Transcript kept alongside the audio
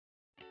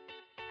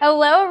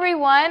Hello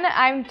everyone,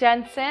 I'm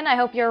Jensen. I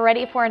hope you're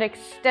ready for an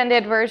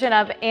extended version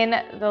of In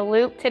the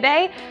Loop.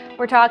 Today,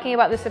 we're talking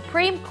about the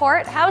Supreme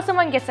Court, how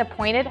someone gets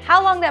appointed,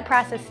 how long that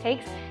process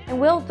takes,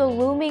 and will the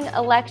looming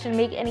election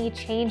make any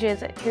changes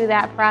to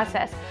that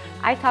process?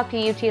 I talked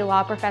to UT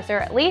Law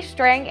professor Lee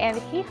Strang,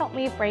 and he helped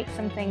me break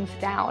some things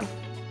down.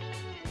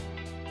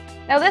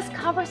 Now, this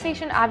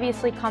conversation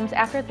obviously comes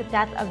after the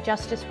death of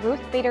Justice Ruth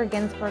Bader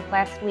Ginsburg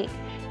last week.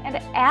 And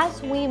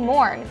as we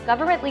mourn,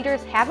 government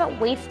leaders haven't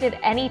wasted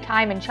any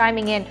time in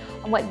chiming in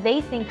on what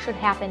they think should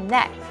happen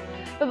next.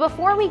 But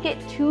before we get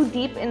too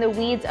deep in the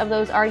weeds of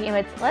those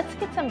arguments, let's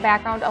get some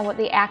background on what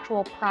the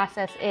actual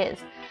process is.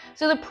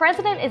 So the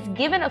president is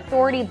given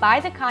authority by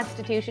the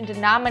Constitution to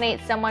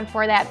nominate someone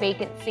for that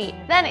vacant seat.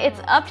 Then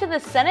it's up to the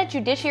Senate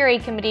Judiciary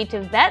Committee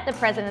to vet the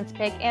president's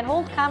pick and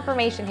hold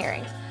confirmation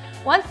hearings.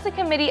 Once the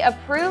committee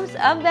approves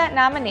of that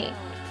nominee,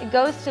 it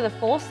goes to the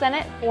full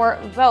Senate for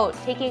vote,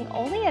 taking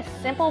only a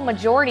simple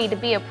majority to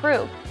be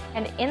approved.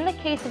 And in the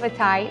case of a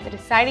tie, the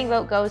deciding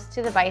vote goes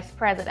to the vice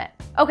president.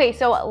 Okay,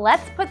 so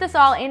let's put this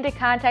all into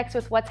context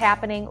with what's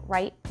happening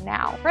right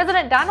now.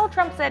 President Donald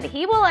Trump said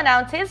he will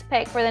announce his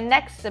pick for the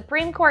next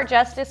Supreme Court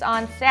justice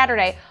on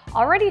Saturday,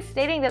 already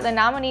stating that the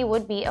nominee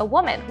would be a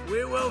woman.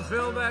 We will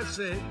fill that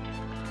seat.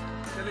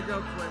 It's gonna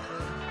go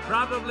quickly.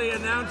 Probably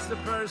announce the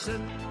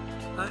person.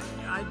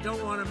 I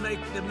don't want to make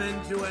the men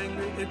too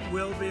angry. It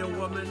will be a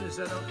woman. Is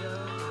that okay?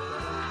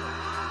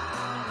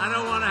 I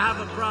don't want to have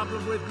a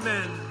problem with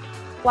men.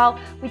 While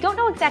we don't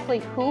know exactly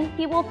who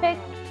he will pick,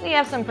 we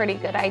have some pretty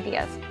good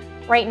ideas.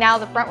 Right now,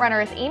 the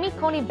frontrunner is Amy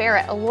Coney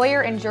Barrett, a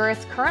lawyer and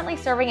jurist currently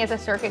serving as a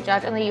circuit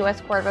judge in the U.S.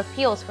 Court of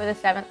Appeals for the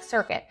 7th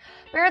Circuit.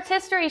 Barrett's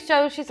history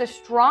shows she's a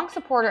strong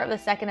supporter of the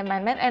Second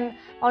Amendment, and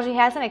while she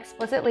hasn't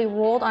explicitly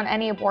ruled on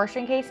any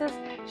abortion cases,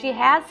 she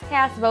has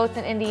cast votes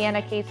in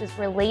Indiana cases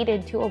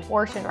related to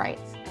abortion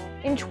rights.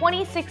 In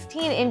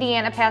 2016,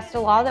 Indiana passed a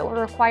law that would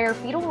require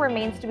fetal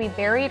remains to be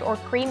buried or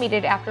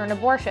cremated after an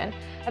abortion.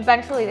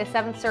 Eventually, the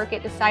 7th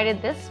Circuit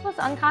decided this was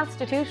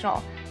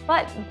unconstitutional,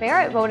 but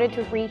Barrett voted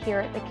to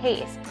rehear the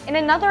case. In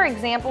another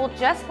example,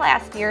 just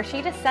last year,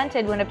 she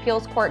dissented when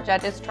appeals court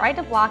judges tried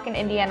to block an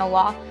Indiana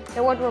law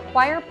that would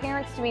require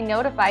parents to be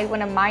notified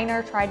when a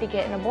minor tried to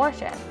get an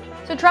abortion.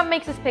 So Trump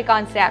makes his pick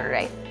on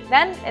Saturday.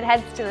 Then it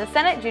heads to the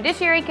Senate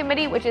Judiciary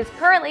Committee, which is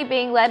currently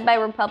being led by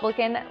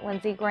Republican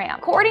Lindsey Graham.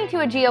 According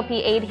to a GOP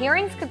aide,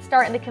 hearings could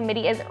start in the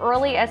committee as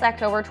early as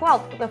October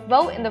 12th, with a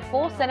vote in the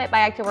full Senate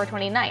by October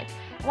 29th.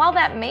 And while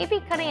that may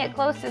be cutting it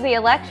close to the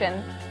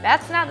election,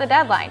 that's not the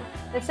deadline.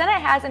 The Senate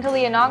has until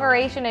the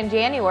inauguration in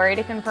January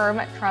to confirm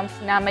Trump's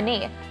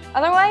nominee.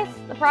 Otherwise,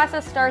 the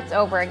process starts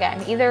over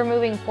again, either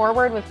moving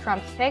forward with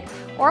Trump's pick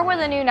or with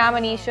a new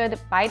nominee should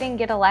Biden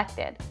get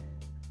elected.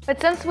 But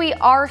since we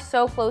are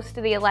so close to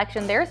the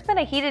election, there's been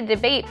a heated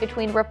debate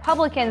between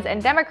Republicans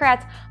and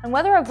Democrats on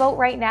whether a vote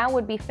right now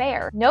would be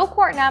fair. No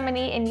court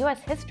nominee in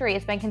U.S. history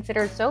has been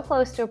considered so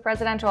close to a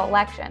presidential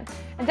election.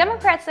 And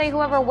Democrats say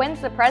whoever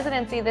wins the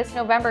presidency this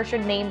November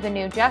should name the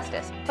new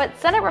justice. But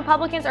Senate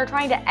Republicans are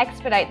trying to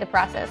expedite the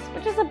process,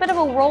 which is a bit of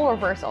a role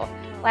reversal.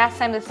 Last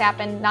time this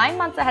happened, 9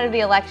 months ahead of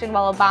the election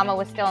while Obama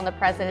was still in the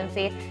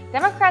presidency,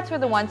 Democrats were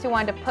the ones who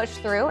wanted to push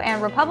through,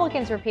 and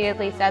Republicans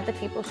repeatedly said the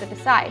people should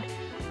decide.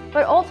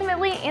 But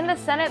ultimately, in the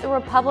Senate, the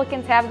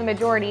Republicans have the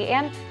majority,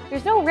 and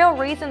there's no real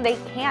reason they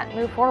can't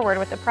move forward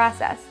with the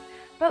process.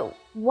 But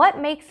what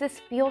makes this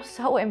feel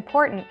so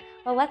important?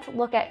 Well, let's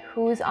look at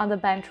who's on the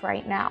bench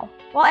right now.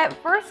 Well, at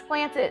first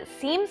glance, it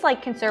seems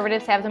like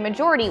conservatives have the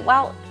majority.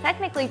 While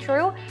technically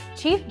true,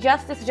 Chief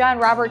Justice John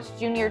Roberts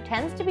Jr.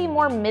 tends to be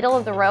more middle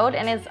of the road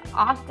and has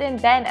often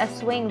been a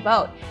swing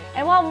vote.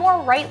 And while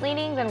more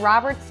right-leaning than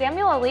Roberts,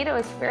 Samuel Alito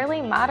is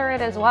fairly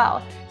moderate as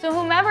well. So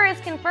whomever is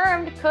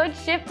confirmed could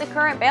shift the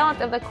current balance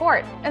of the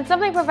court. And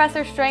something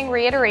Professor Strang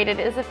reiterated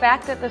is the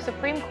fact that the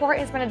Supreme Court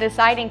has been a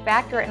deciding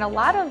factor in a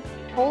lot of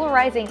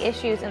polarizing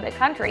issues in the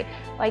country,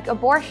 like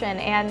abortion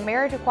and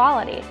marriage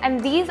equality. And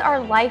these are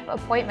life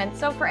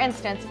appointments. So for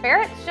instance,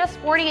 Barrett's just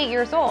 48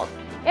 years old.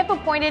 If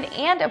appointed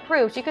and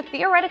approved, she could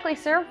theoretically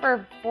serve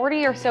for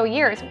 40 or so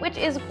years, which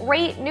is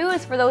great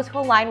news for those who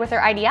align with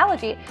her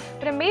ideology,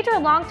 but a major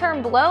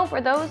long-term blow for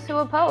those who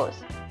oppose.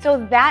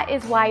 So that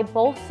is why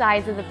both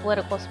sides of the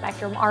political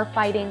spectrum are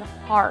fighting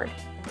hard.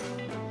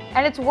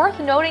 And it's worth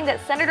noting that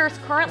senators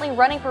currently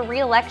running for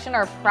re-election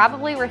are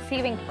probably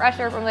receiving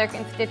pressure from their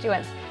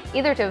constituents,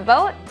 either to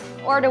vote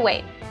or to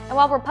wait. And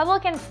while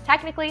Republicans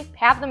technically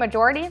have the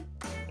majority,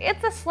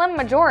 it's a slim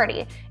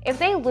majority. If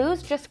they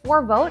lose just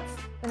 4 votes,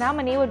 the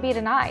nominee would be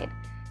denied.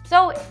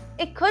 So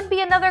it could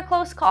be another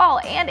close call,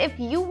 and if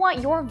you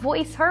want your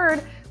voice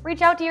heard,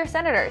 reach out to your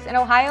senators. In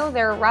Ohio,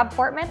 they're Rob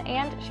Portman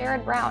and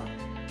Sherrod Brown.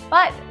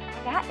 But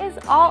that is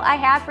all I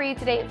have for you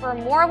today. For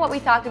more of what we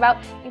talked about,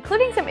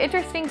 including some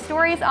interesting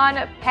stories on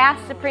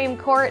past Supreme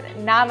Court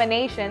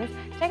nominations,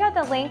 check out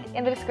the link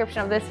in the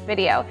description of this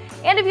video.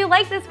 And if you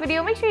like this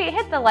video, make sure you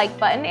hit the like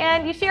button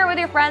and you share it with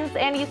your friends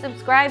and you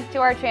subscribe to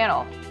our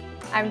channel.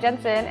 I'm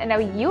Jensen, and now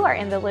you are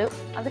in the loop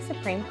on the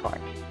Supreme Court.